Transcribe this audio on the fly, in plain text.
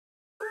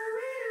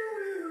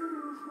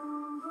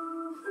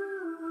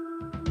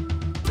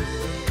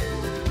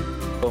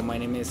So my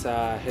name is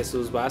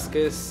Jesus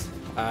Vasquez.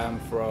 I'm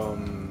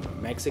from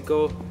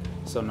Mexico,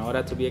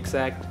 Sonora to be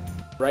exact.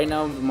 Right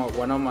now,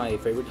 one of my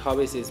favorite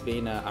hobbies is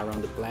being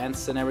around the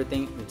plants and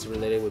everything. It's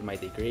related with my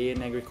degree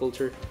in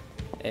agriculture,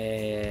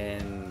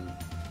 and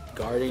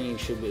gardening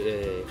should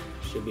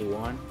be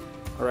one.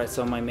 All right,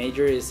 so my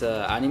major is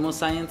animal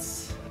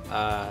science,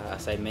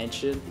 as I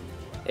mentioned,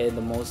 and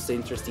the most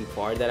interesting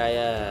part that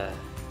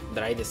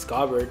I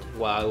discovered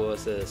while I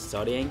was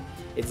studying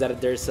is that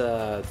there's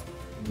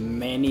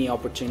many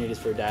opportunities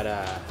for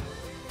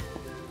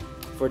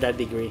that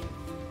degree,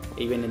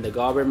 even in the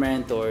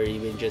government or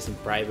even just in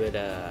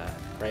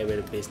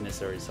private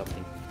business or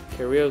something.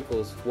 Career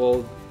goals.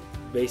 Well,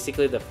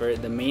 basically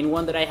the main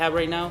one that I have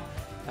right now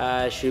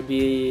should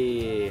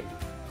be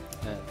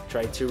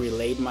try to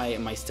relate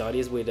my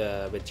studies with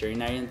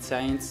veterinary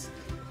science.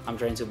 I'm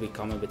trying to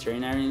become a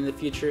veterinarian in the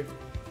future.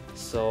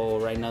 So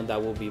right now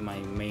that will be my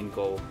main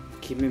goal.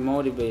 Keep me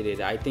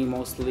motivated. I think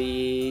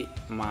mostly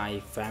my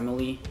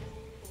family,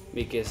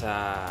 because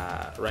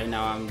right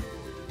now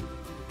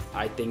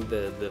I think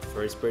the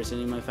first person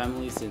in my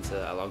family since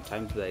a long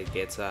time that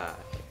gets a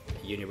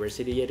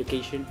university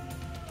education.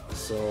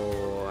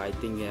 So I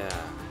think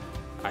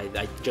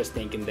I just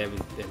think in them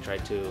and try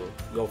to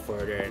go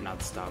further and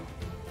not stop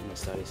in my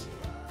studies.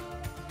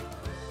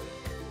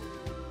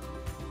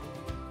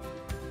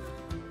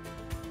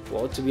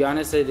 Well, to be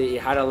honest,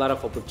 it had a lot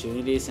of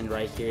opportunities, and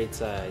right here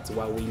it's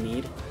what we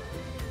need,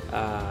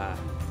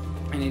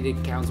 and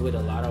it counts with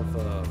a lot of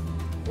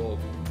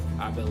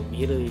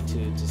availability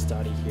to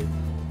study here.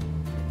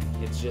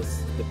 It's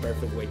just the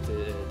perfect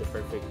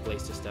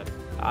place to study.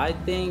 I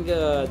think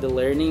the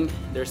learning,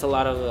 there's a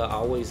lot of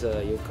always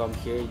you come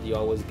here, you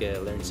always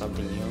learn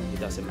something new.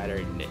 It doesn't matter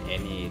in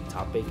any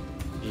topic.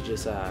 You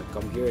just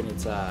come here and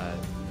it's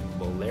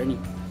learning.